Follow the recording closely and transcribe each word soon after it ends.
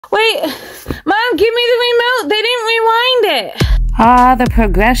Wait, Mom, give me the remote. They didn't rewind it. Ah, the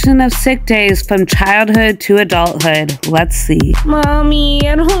progression of sick days from childhood to adulthood. Let's see. Mommy,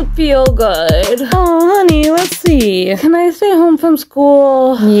 I don't feel good. Oh, honey, let's see. Can I stay home from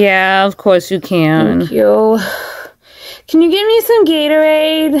school? Yeah, of course you can. Thank you. Can you give me some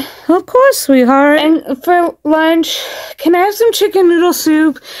Gatorade? Of course, sweetheart. And for lunch, can I have some chicken noodle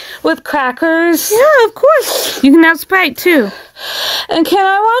soup with crackers? Yeah, of course. You can have Sprite, too. And can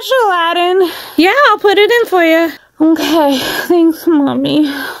I watch Aladdin? Yeah, I'll put it in for you. Okay, thanks, Mommy.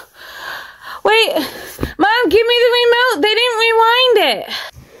 Wait, Mom, give me the remote. They didn't rewind it.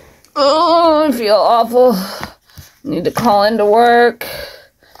 Oh, I feel awful. Need to call into work.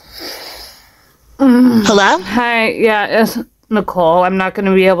 Hello? Hi, yeah, it's Nicole. I'm not going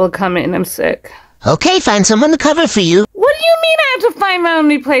to be able to come in. I'm sick. Okay, find someone to cover for you. What do you mean I have to find my own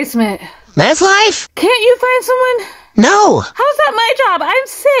replacement? That's life. Can't you find someone? No. How's that my job? I'm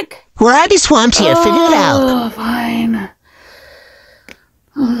sick. We're already swamped here. Figure it out. Oh, fine.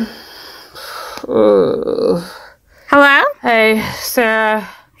 Hello? Hey, Sarah.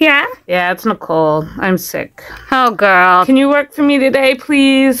 Yeah? Yeah, it's Nicole. I'm sick. Oh, girl. Can you work for me today,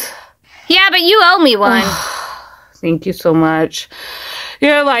 please? Yeah, but you owe me one. Thank you so much.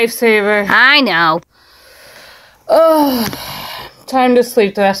 You're a lifesaver. I know. Oh, time to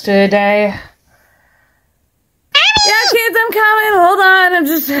sleep the rest of the day. Yeah, kids, I'm coming. Hold on. I'm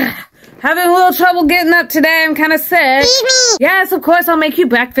just having a little trouble getting up today. I'm kind of sick. Yes, of course. I'll make you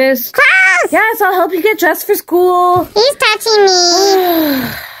breakfast. Klaus! Yes, I'll help you get dressed for school. He's touching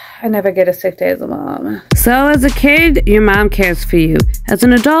me. I never get a sick day as a mom. So as a kid, your mom cares for you. As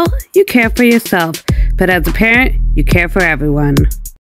an adult, you care for yourself. But as a parent, you care for everyone.